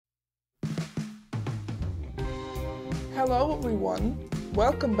Hello everyone,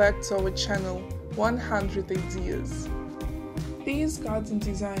 welcome back to our channel 100 Ideas. These garden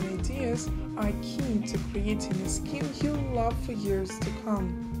design ideas are key to creating a scheme you'll love for years to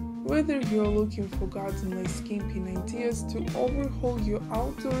come. Whether you're looking for garden landscaping ideas to overhaul your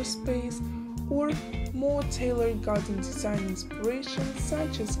outdoor space or more tailored garden design inspirations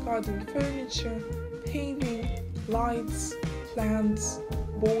such as garden furniture, paving, lights, plants,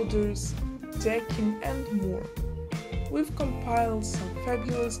 borders, decking and more. We've compiled some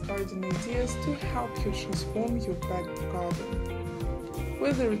fabulous garden ideas to help you transform your back garden.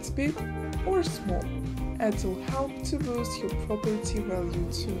 Whether it's big or small, it'll help to boost your property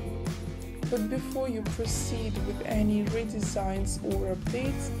value too. But before you proceed with any redesigns or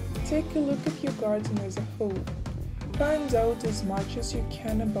updates, take a look at your garden as a whole. Find out as much as you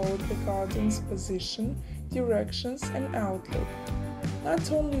can about the garden's position, directions and outlook.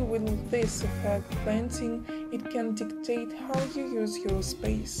 Not only will this affect planting, it can dictate how you use your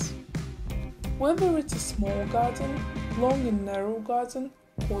space. Whether it's a small garden, long and narrow garden,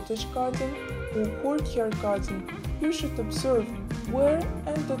 cottage garden, or courtyard garden, you should observe where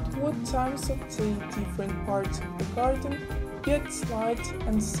and at what times of day different parts of the garden get light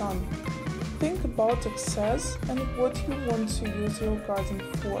and sun. Think about access and what you want to use your garden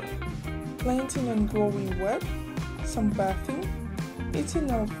for. Planting and growing web, sunbathing,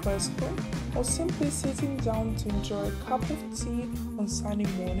 eating al fresco, or simply sitting down to enjoy a cup of tea on sunny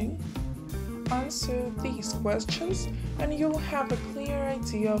morning? Answer these questions and you'll have a clear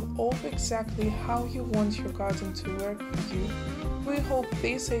idea of exactly how you want your garden to work for you. We hope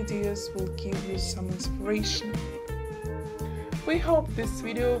these ideas will give you some inspiration. We hope this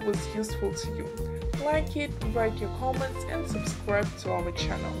video was useful to you. Like it, write your comments and subscribe to our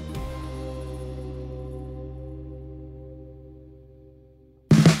channel.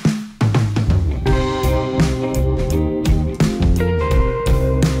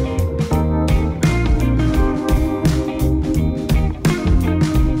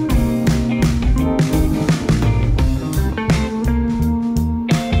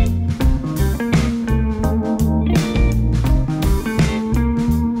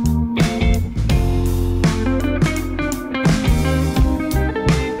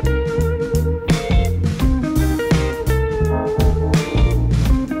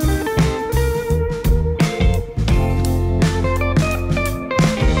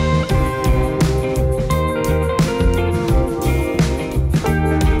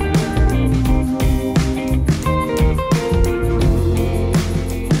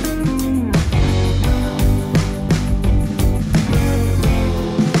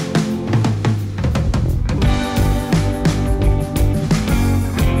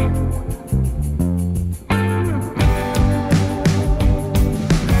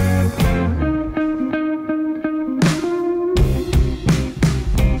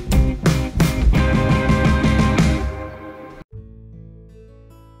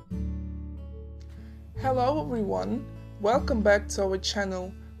 Hello everyone, welcome back to our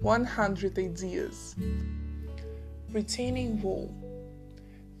channel 100 Ideas. Retaining wall.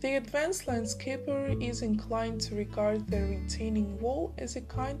 The advanced landscaper is inclined to regard the retaining wall as a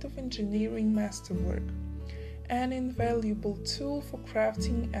kind of engineering masterwork, an invaluable tool for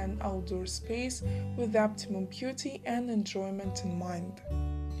crafting an outdoor space with optimum beauty and enjoyment in mind.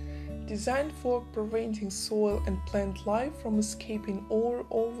 Designed for preventing soil and plant life from escaping or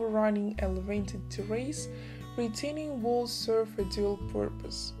overrunning elevated terrace, retaining walls serve a dual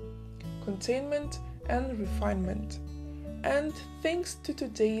purpose: containment and refinement. And thanks to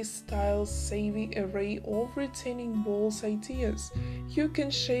today's style-savvy array of retaining walls ideas, you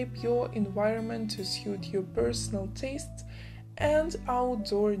can shape your environment to suit your personal tastes and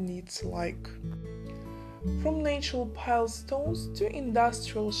outdoor needs alike. From natural pile stones to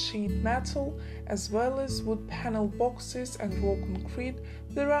industrial sheet metal, as well as wood panel boxes and raw concrete,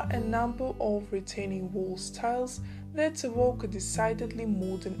 there are a number of retaining wall styles that evoke a decidedly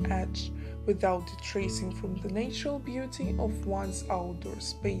modern edge, without detracing from the natural beauty of one's outdoor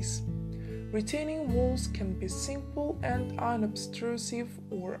space. Retaining walls can be simple and unobtrusive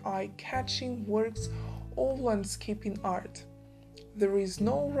or eye-catching works of landscaping art. There is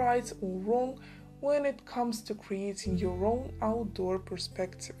no right or wrong when it comes to creating your own outdoor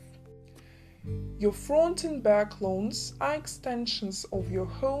perspective. Your front and back lawns are extensions of your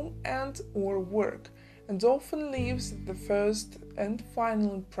home and/or work, and often leaves the first and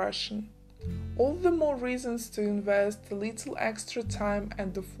final impression. All the more reasons to invest a little extra time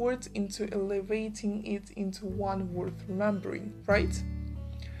and effort into elevating it into one worth remembering, right?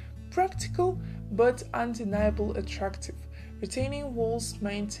 Practical but undeniably attractive, Retaining walls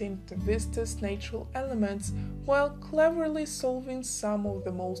maintain the vista's natural elements while cleverly solving some of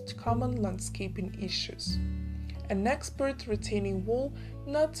the most common landscaping issues. An expert retaining wall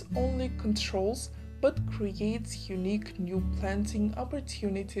not only controls but creates unique new planting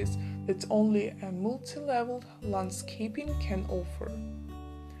opportunities that only a multi-level landscaping can offer.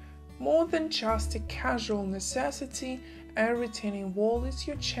 More than just a casual necessity, a retaining wall is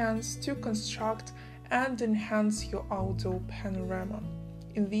your chance to construct and enhance your outdoor panorama.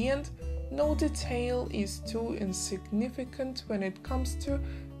 In the end, no detail is too insignificant when it comes to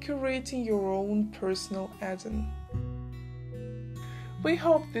curating your own personal Eden. We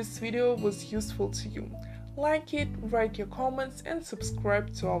hope this video was useful to you. Like it, write your comments and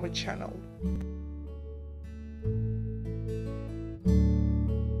subscribe to our channel.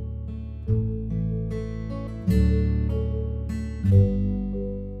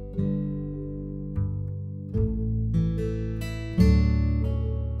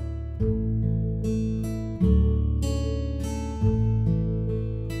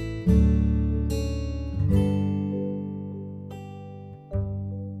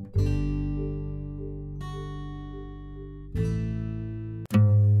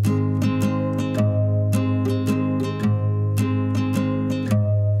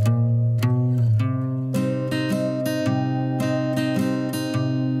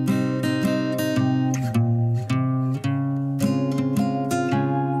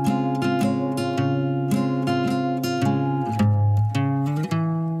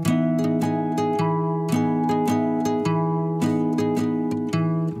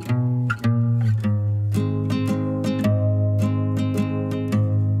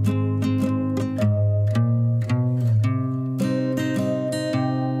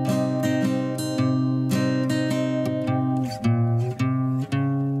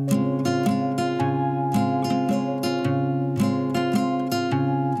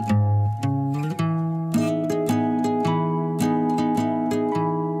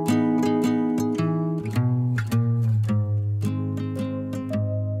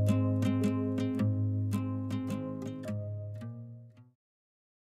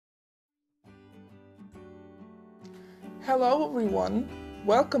 Hello everyone,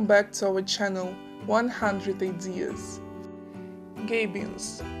 welcome back to our channel 100 Ideas.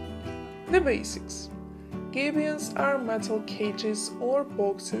 Gabions. The basics. Gabions are metal cages or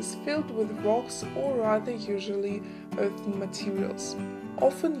boxes filled with rocks or other usually earthen materials,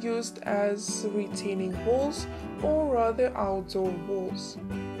 often used as retaining walls or other outdoor walls.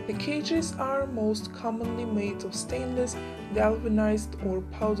 The cages are most commonly made of stainless, galvanized or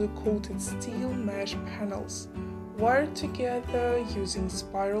powder-coated steel mesh panels, wired together using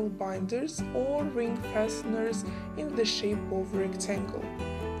spiral binders or ring fasteners in the shape of a rectangle.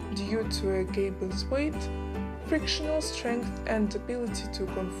 Due to a gabion's weight, frictional strength and ability to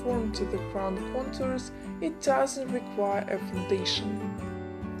conform to the ground contours, it doesn't require a foundation.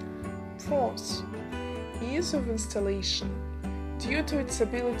 Pros: ease of installation. Due to its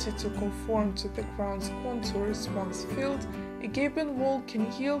ability to conform to the ground's contours once filled, a gabion wall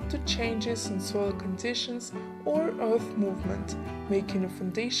can yield to changes in soil conditions or earth movement, making a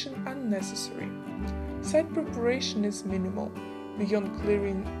foundation unnecessary. Site preparation is minimal, beyond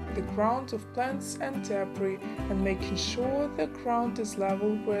clearing the ground of plants and debris and making sure the ground is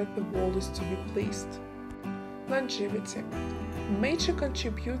level where the wall is to be placed. Longevity. A major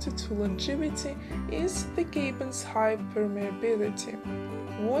contributor to longevity is the gabion's high permeability.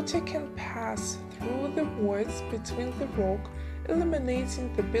 Water can pass through the voids between the rock,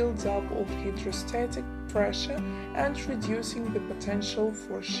 eliminating the buildup of hydrostatic pressure and reducing the potential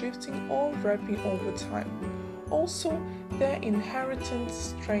for shifting or wrapping over time. Also, the inherent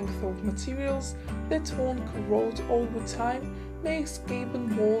strength of materials that won't corrode over time makes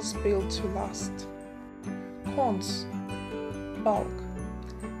gabion walls built to last. Cons: bulk.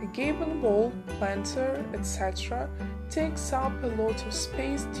 A gabion wall, planter, etc. takes up a lot of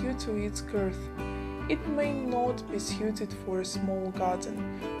space due to its girth. It may not be suited for a small garden,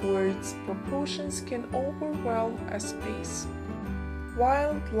 where its proportions can overwhelm a space.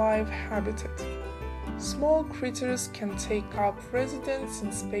 Wildlife habitat. Small critters can take up residence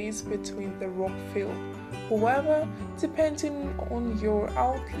in space between the rock fill. However, depending on your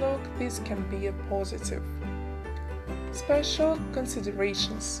outlook, this can be a positive. Special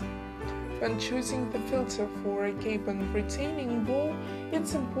considerations. When choosing the filter for a gabion retaining wall,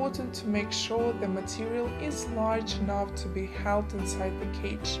 it's important to make sure the material is large enough to be held inside the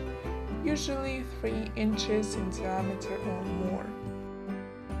cage, usually 3 inches in diameter or more.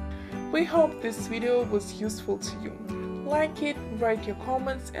 We hope this video was useful to you. Like it, write your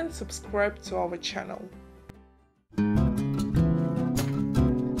comments and subscribe to our channel.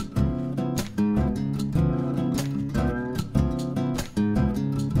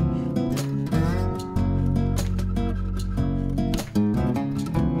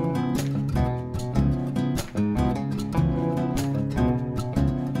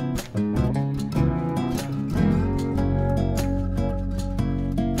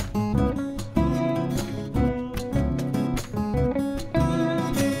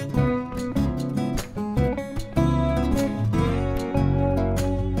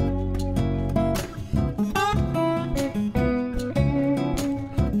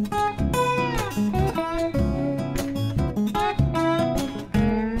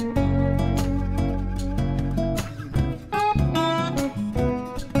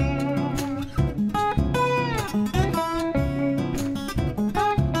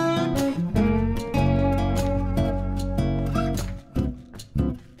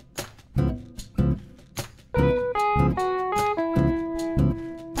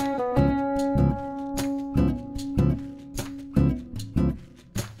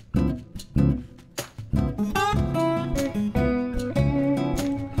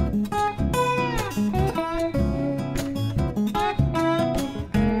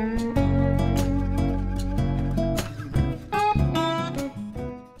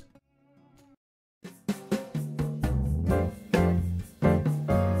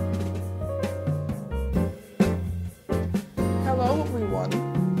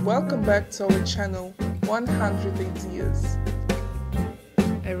 Welcome back to our channel 100 Ideas.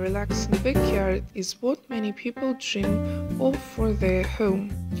 A relaxing backyard is what many people dream of for their home.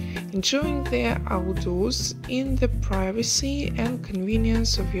 Enjoying their outdoors in the privacy and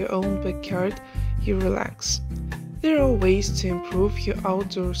convenience of your own backyard, you relax. There are ways to improve your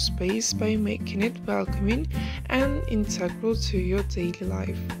outdoor space by making it welcoming and integral to your daily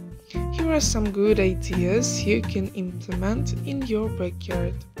life. Here are some good ideas you can implement in your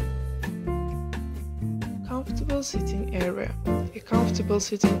backyard. Comfortable sitting area. A comfortable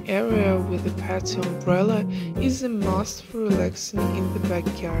sitting area with a patio umbrella is a must for relaxing in the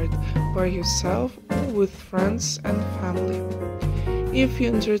backyard by yourself or with friends and family. If you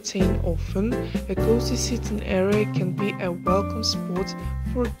entertain often, a cozy sitting area can be a welcome spot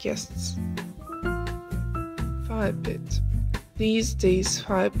for guests. Fire pit. These days,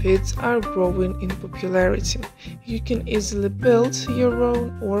 fire pits are growing in popularity. You can easily build your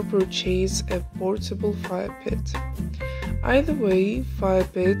own or purchase a portable fire pit. Either way, fire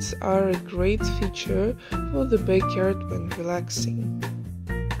pits are a great feature for the backyard when relaxing.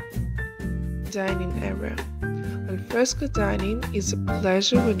 Dining area. Alfresco dining is a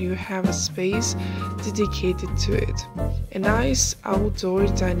pleasure when you have a space dedicated to it. A nice outdoor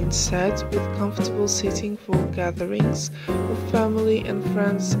dining set with comfortable seating for gatherings of family and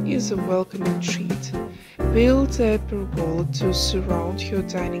friends is a welcoming treat. Build a pergola to surround your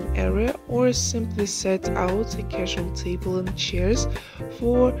dining area or simply set out a casual table and chairs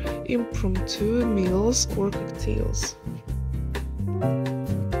for impromptu meals or cocktails.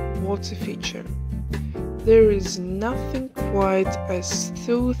 Water feature. There is nothing quite as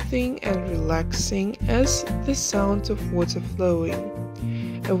soothing and relaxing as the sound of water flowing.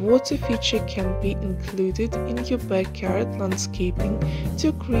 A water feature can be included in your backyard landscaping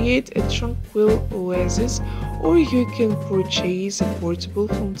to create a tranquil oasis, or you can purchase a portable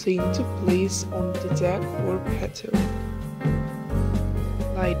fountain to place on the deck or patio.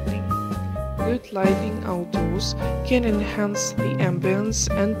 Lighting. Good lighting outdoors can enhance the ambience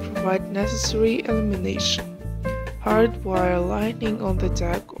and provide necessary illumination. Hardwire lighting on the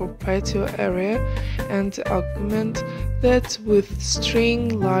deck or patio area and augment that with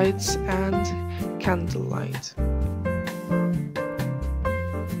string lights and candlelight.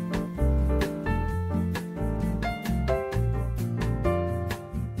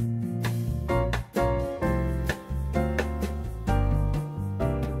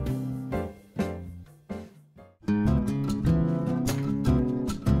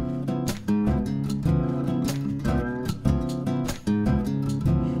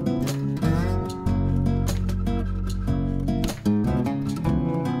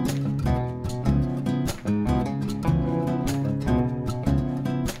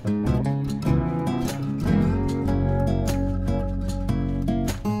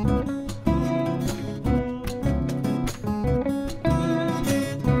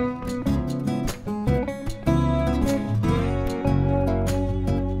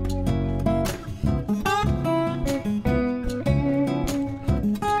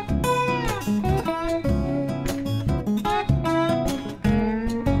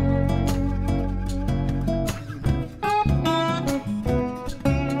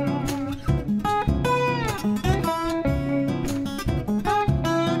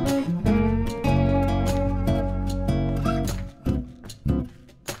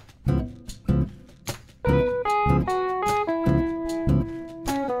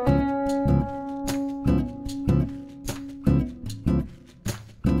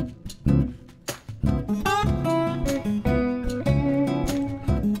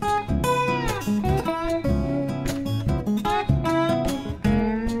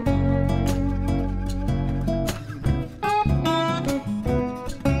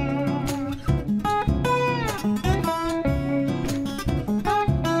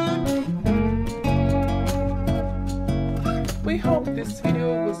 We hope this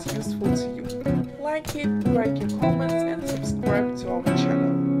video was useful to you. Like it, write your comments and subscribe to our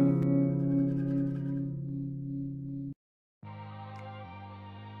channel.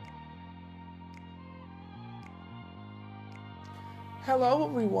 Hello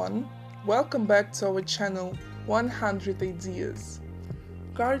everyone, welcome back to our channel 100 Ideas.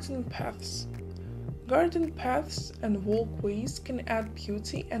 Garden paths. Garden paths and walkways can add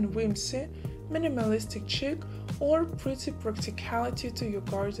beauty and whimsy, minimalistic chic, or pretty practicality to your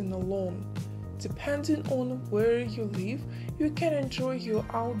garden or lawn. Depending on where you live, you can enjoy your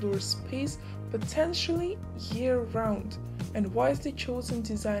outdoor space potentially year-round, and wisely chosen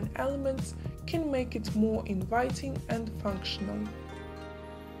design elements can make it more inviting and functional.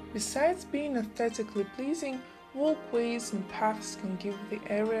 Besides being aesthetically pleasing, Walkways and paths can give the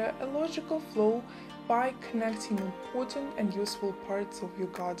area a logical flow by connecting important and useful parts of your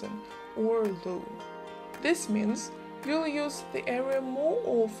garden or lawn. This means you'll use the area more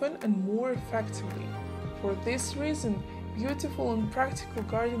often and more effectively. For this reason, beautiful and practical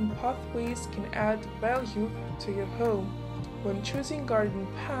garden pathways can add value to your home. When choosing garden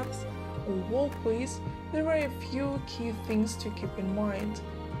paths or walkways, there are a few key things to keep in mind.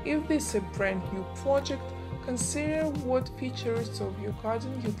 If this is a brand new project, consider what features of your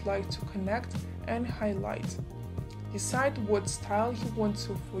garden you'd like to connect and highlight. Decide what style you want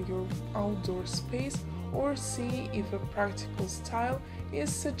for your outdoor space, or see if a practical style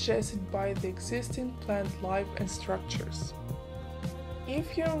is suggested by the existing plant life and structures.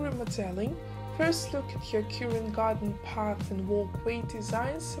 If you're remodeling, first look at your current garden path and walkway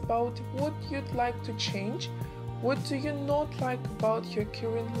designs about what you'd like to change. What do you not like about your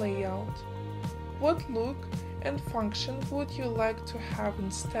current layout? What look and function would you like to have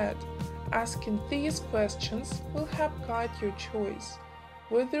instead? Asking these questions will help guide your choice.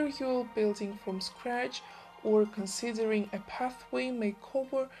 Whether you're building from scratch or considering a pathway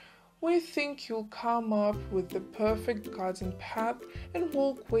makeover, we think you'll come up with the perfect garden path and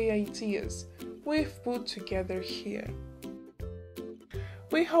walkway ideas we've put together here.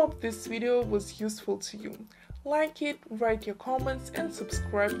 We hope this video was useful to you. Like it, write your comments and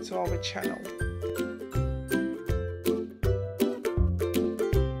subscribe to our channel.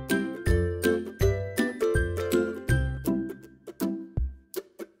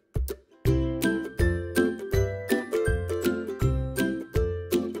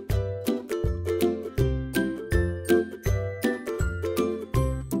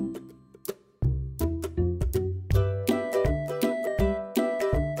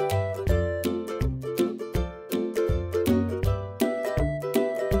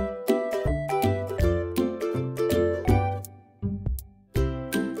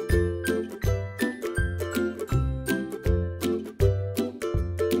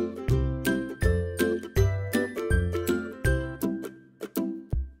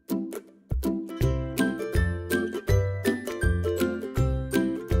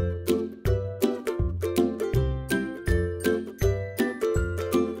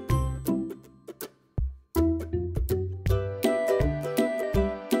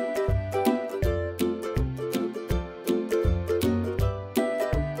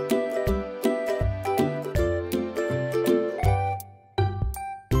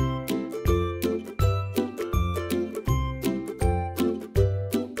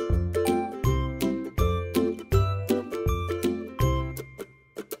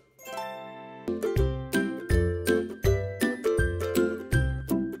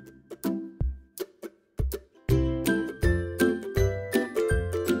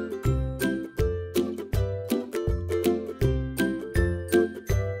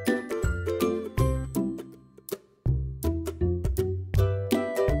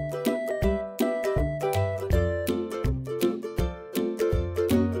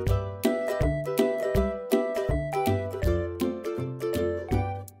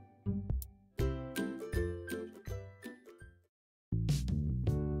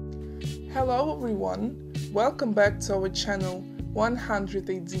 Hello everyone, welcome back to our channel 100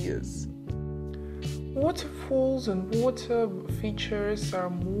 Ideas. Waterfalls and water features are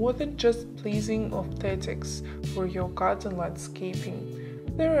more than just pleasing aesthetics for your garden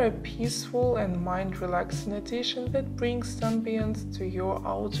landscaping. They're a peaceful and mind-relaxing addition that brings ambience to your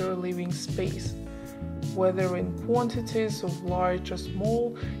outdoor living space. Whether in quantities of large or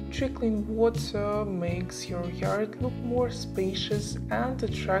small, trickling water makes your yard look more spacious and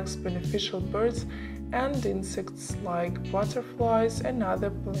attracts beneficial birds and insects like butterflies and other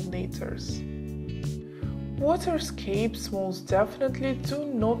pollinators. Waterscapes most definitely do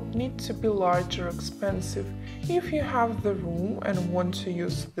not need to be large or expensive. If you have the room and want to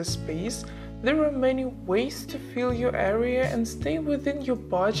use the space, there are many ways to fill your area and stay within your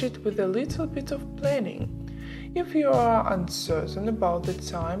budget with a little bit of planning. If you are uncertain about the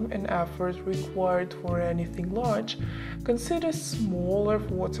time and effort required for anything large, consider smaller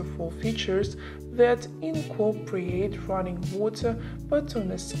waterfall features that incorporate running water but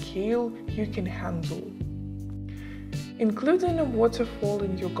on a scale you can handle. Including a waterfall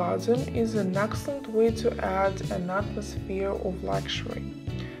in your garden is an excellent way to add an atmosphere of luxury.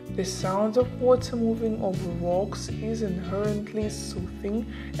 The sound of water moving over rocks is inherently soothing,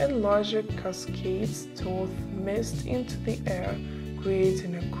 and larger cascades toss mist into the air,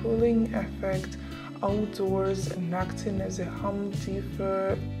 creating a cooling effect outdoors and acting as a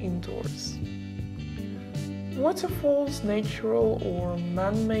humdinger indoors. Waterfalls, natural or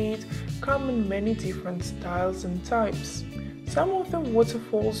man-made, come in many different styles and types. Some of the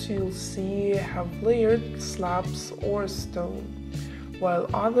waterfalls you'll see have layered slabs or stone, while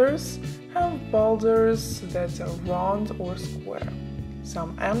others have boulders that are round or square.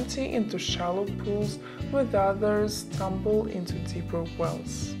 Some empty into shallow pools, with others tumble into deeper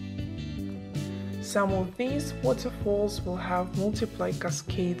wells. Some of these waterfalls will have multiple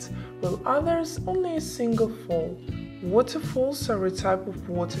cascades, while others only a single fall. Waterfalls are a type of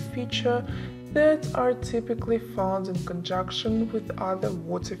water feature that are typically found in conjunction with other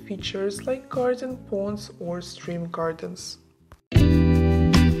water features like garden ponds or stream gardens.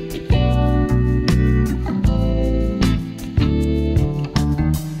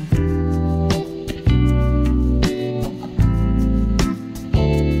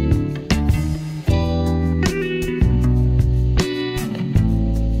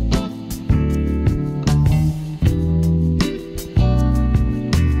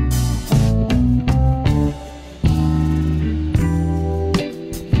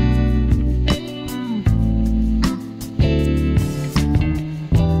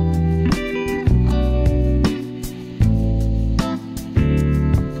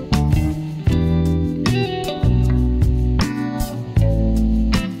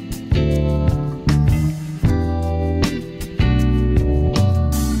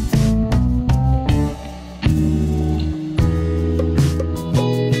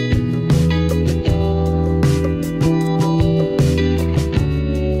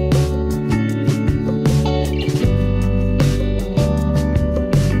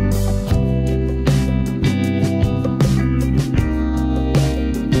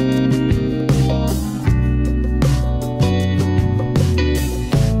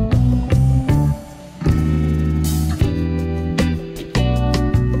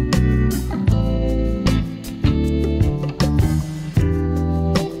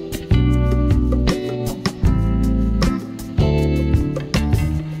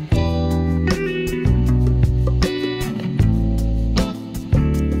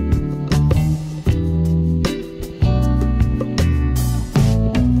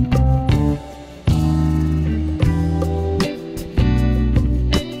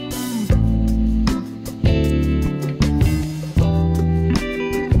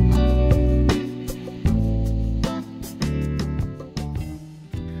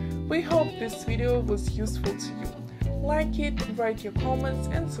 We hope this video was useful to you. Like it, write your comments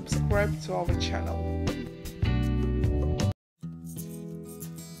and subscribe to our channel.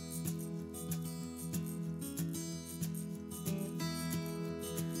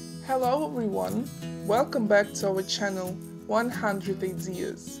 Hello everyone, welcome back to our channel 100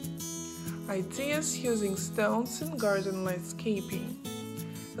 Ideas. Ideas using stones in garden landscaping.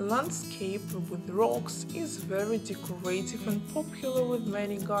 A landscape with rocks is very decorative and popular with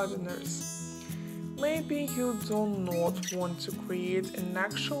many gardeners. Maybe you do not want to create an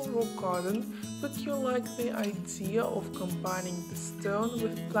actual rock garden, but you like the idea of combining the stone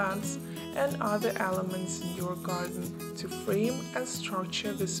with plants and other elements in your garden to frame and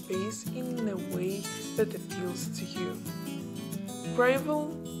structure the space in a way that appeals to you.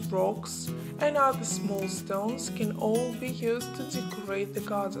 Gravel, rocks, and other small stones can all be used to decorate the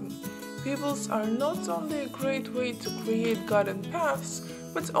garden. Pebbles are not only a great way to create garden paths,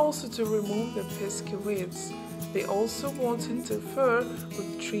 but also to remove the pesky weeds. They also won't interfere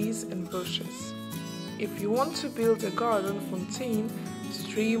with trees and bushes. If you want to build a garden fontaine,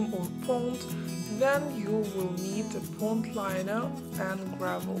 stream or pond, then you will need a pond liner and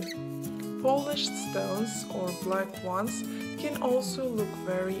gravel. Polished stones or black ones can also look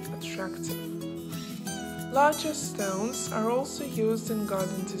very attractive. Larger stones are also used in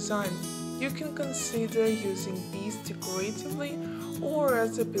garden design. You can consider using these decoratively or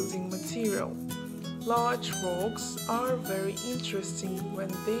as a building material. Large rocks are very interesting when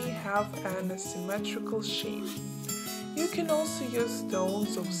they have an asymmetrical shape. You can also use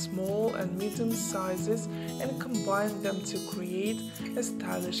stones of small and medium sizes and combine them to create a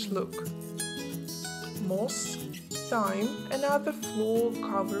stylish look. Moss, thyme, and other floor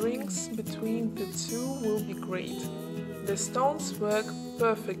coverings between the two will be great. The stones work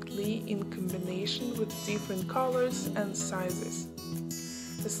perfectly in combination with different colors and sizes.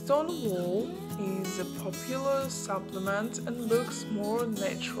 A stone wall is a popular supplement and looks more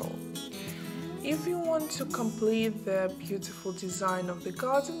natural. If you want to complete the beautiful design of the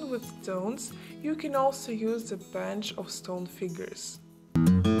garden with stones, you can also use a bunch of stone figures.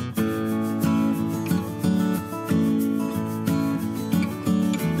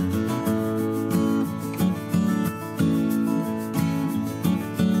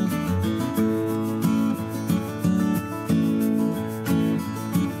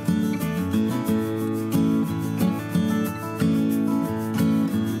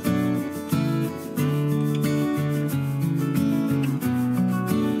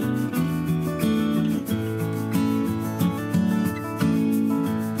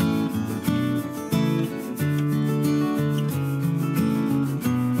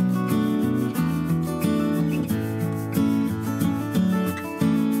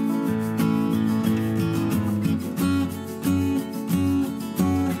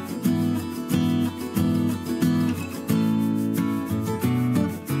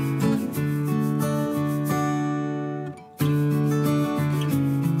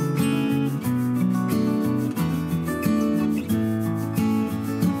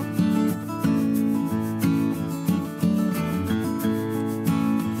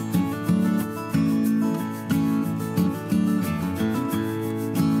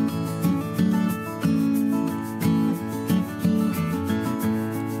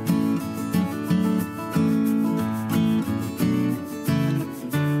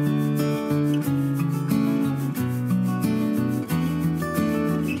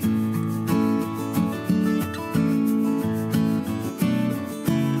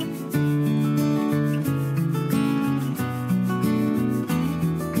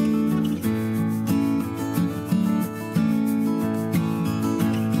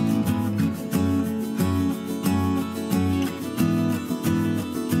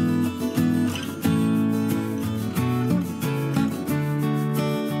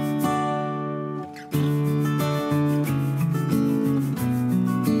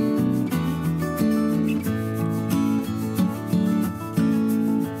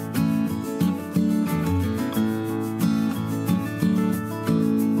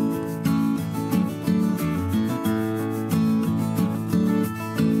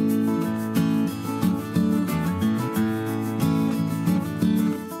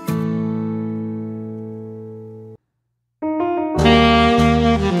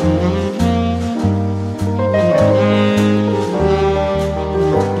 We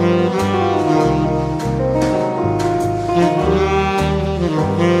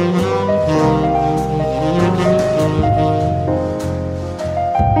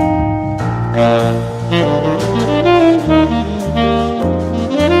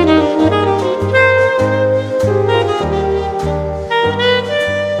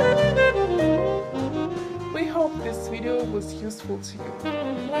hope this video was useful to you.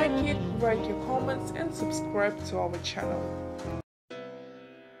 Like it, write your comments and subscribe to our channel.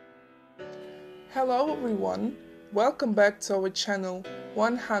 Hello everyone, welcome back to our channel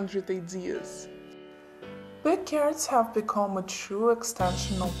 100 Ideas. Backyards have become a true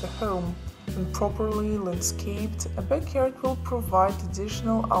extension of the home. When properly landscaped, a backyard will provide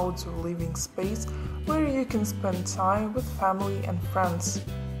additional outdoor living space where you can spend time with family and friends.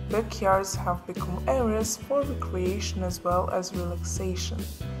 Backyards have become areas for recreation as well as relaxation,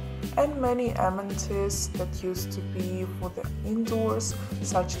 and many amenities that used to be for the indoors,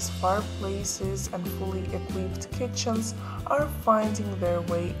 such as fireplaces and fully equipped kitchens, are finding their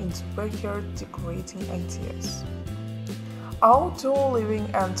way into backyard decorating ideas. Outdoor living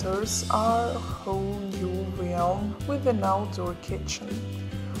enters our whole new realm with an outdoor kitchen.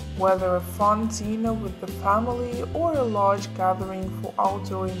 Whether a fun dinner with the family or a large gathering for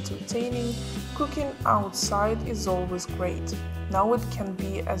outdoor entertaining, cooking outside is always great. Now it can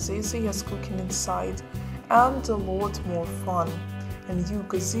be as easy as cooking inside and a lot more fun. And new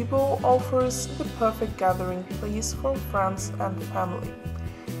gazebo offers the perfect gathering place for friends and family.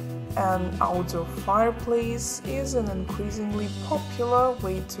 An outdoor fireplace is an increasingly popular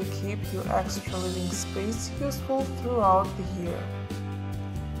way to keep your extra living space useful throughout the year.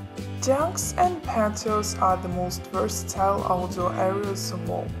 Decks and patios are the most versatile outdoor areas of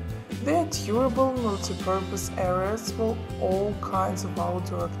all. They are durable, multi-purpose areas where all kinds of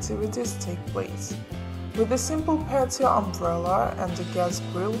outdoor activities take place. With a simple patio umbrella and a gas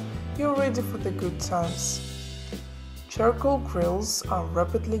grill, you're ready for the good times. Charcoal grills are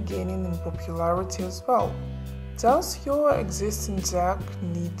rapidly gaining in popularity as well. Does your existing deck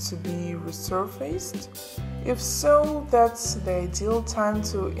need to be resurfaced? If so, that's the ideal time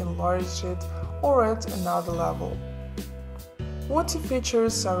to enlarge it or at another level. Water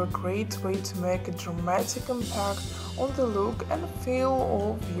features are a great way to make a dramatic impact on the look and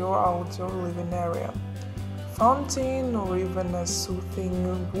feel of your outdoor living area. Fountain or even a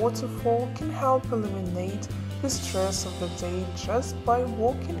soothing waterfall can help eliminate the stress of the day just by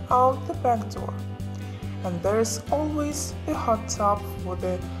walking out the back door. And there's always a hot tub for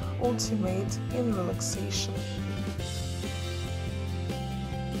the ultimate in relaxation.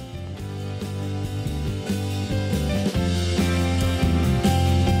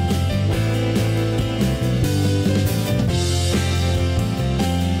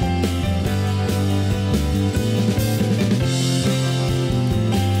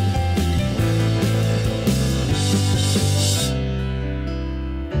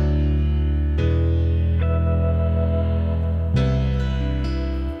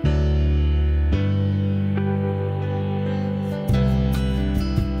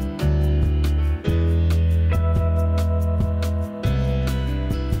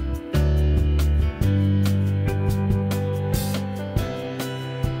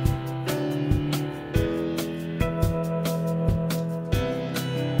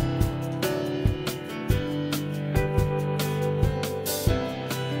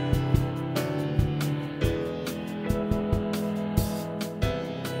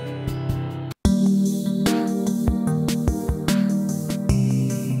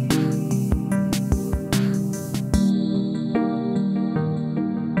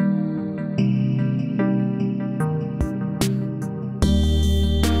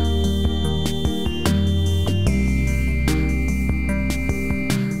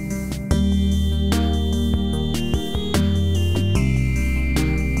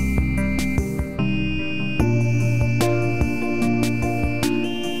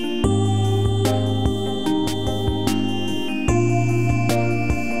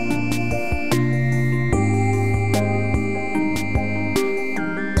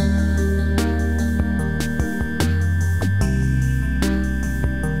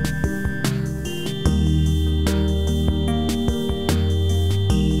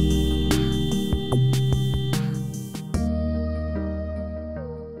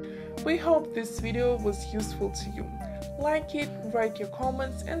 We hope this video was useful to you. Like it, write your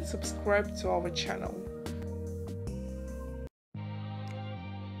comments and subscribe to our channel.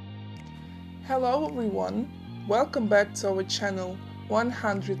 Hello everyone, welcome back to our channel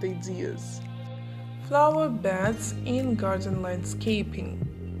 100 Ideas. Flower beds in garden landscaping.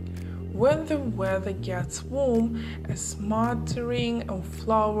 When the weather gets warm, a smattering of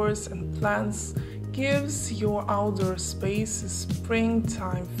flowers and plants gives your outdoor space a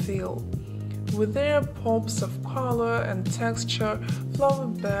springtime feel. With their pops of color and texture, flower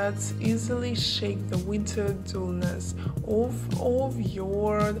beds easily shake the winter dullness of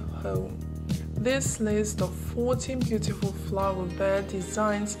your home. This list of 14 beautiful flower bed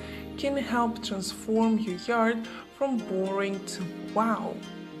designs can help transform your yard from boring to wow.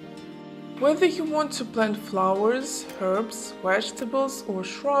 Whether you want to plant flowers, herbs, vegetables, or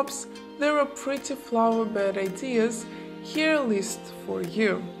shrubs, there are pretty flower bed ideas here listed for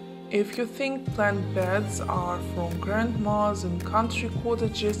you. If you think plant beds are for grandmas and country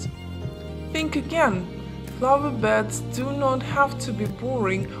cottages, think again. Flower beds do not have to be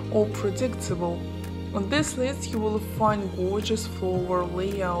boring or predictable. On this list you will find gorgeous flower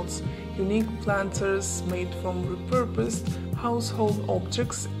layouts, unique planters made from repurposed household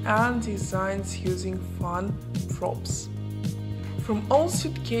objects, and designs using fun props. From old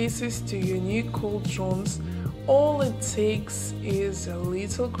suitcases to unique cauldrons, all it takes is a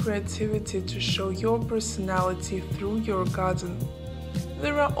little creativity to show your personality through your garden.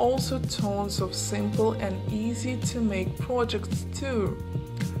 There are also tons of simple and easy to make projects too.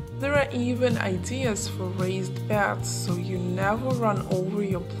 There are even ideas for raised beds so you never run over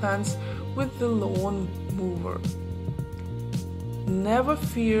your plants with the lawn mower. Never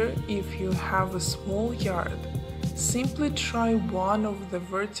fear if you have a small yard. Simply try one of the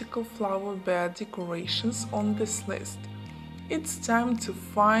vertical flower bed decorations on this list. It's time to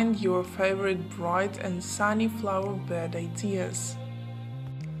find your favorite bright and sunny flower bed ideas.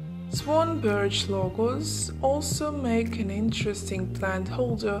 Swan birch logos also make an interesting plant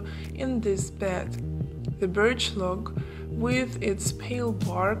holder in this bed. The birch log, with its pale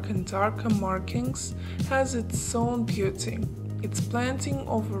bark and darker markings, has its own beauty. Its planting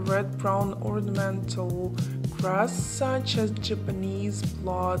of a red-brown ornamental grass such as Japanese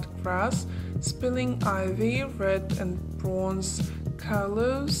blood grass, spilling ivy, red and bronze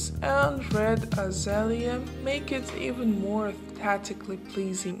callows, and red azalea make it even more aesthetically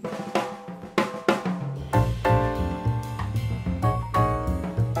pleasing.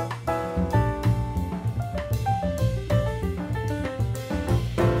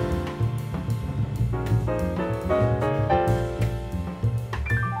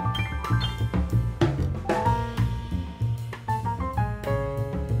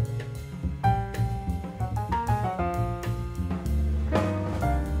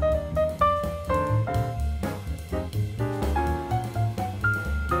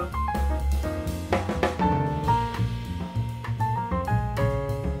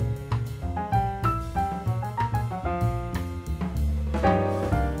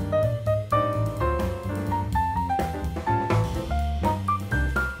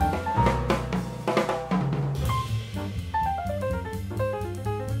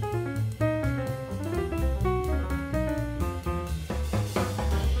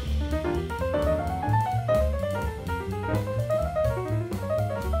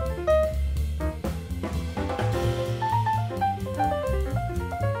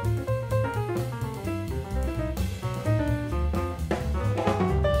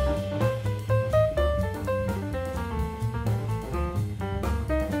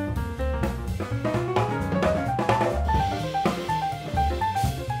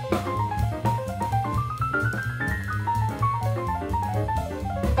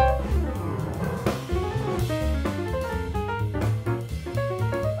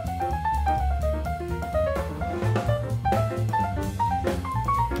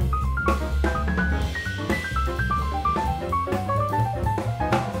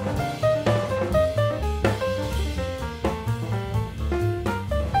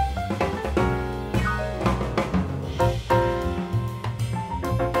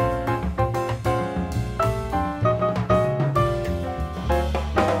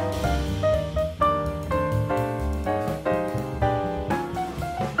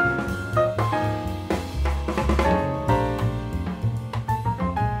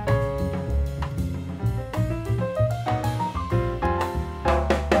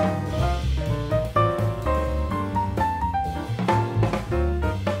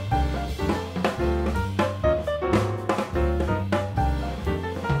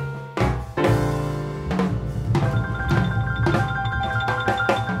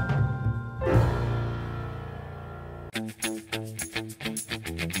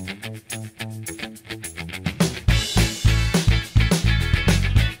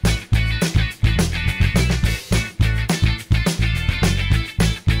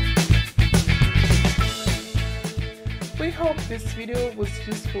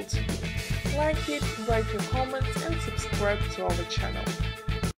 useful to you. Like it, write your comments and subscribe to our channel.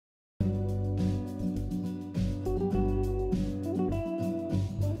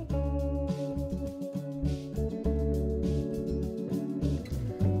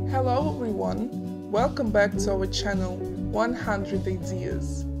 Hello everyone, welcome back to our channel 100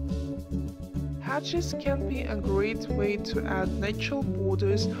 Ideas. Hedges can be a great way to add natural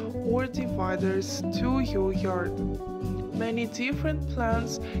borders or dividers to your yard. Many different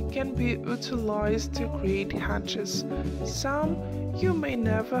plants can be utilized to create hedges. Some you may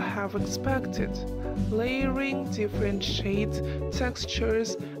never have expected. Layering different shades,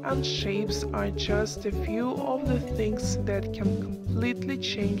 textures, and shapes are just a few of the things that can completely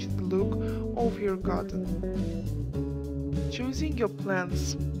change the look of your garden. Choosing your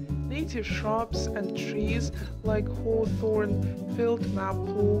plants. Native shrubs and trees like hawthorn, field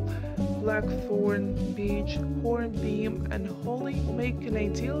maple, blackthorn, beech, hornbeam, and holly make an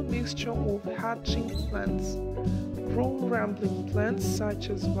ideal mixture of hedging plants. Grow rambling plants such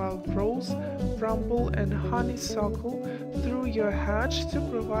as wild rose, bramble, and honeysuckle through your hedge to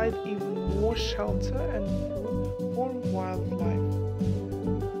provide even more shelter and food for wildlife.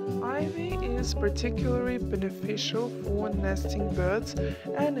 Ivy is particularly beneficial for nesting birds,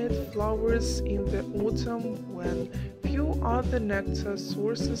 and it flowers in the autumn when few other nectar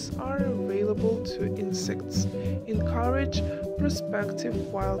sources are available to insects. Encourage prospective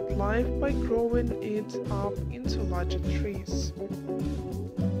wildlife by growing it up into larger trees.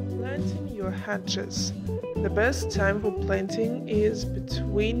 Planting your hedges. The best time for planting is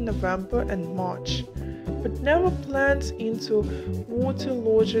between November and March, but never plant into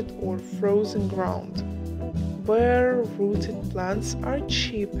waterlogged or frozen ground. Bare-rooted plants are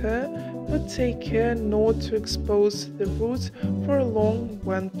cheaper, but take care not to expose the roots for long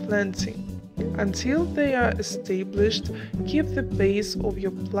when planting. Until they are established, keep the base of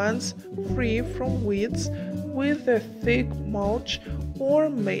your plants free from weeds with a thick mulch or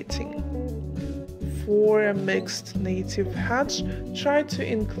matting. For a mixed native hedge, try to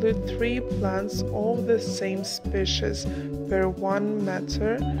include 3 plants of the same species per 1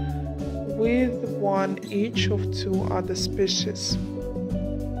 meter, with 1 each of 2 other species.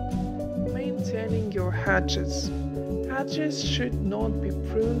 Maintaining your hedges. Hedges should not be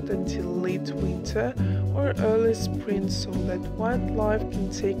pruned until late winter or early spring so that wildlife can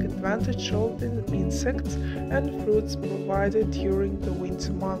take advantage of the insects and fruits provided during the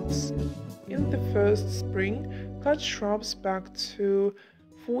winter months. In the first spring, cut shrubs back to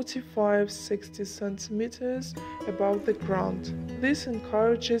 45-60 centimeters above the ground. This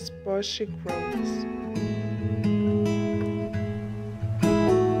encourages bushy growth.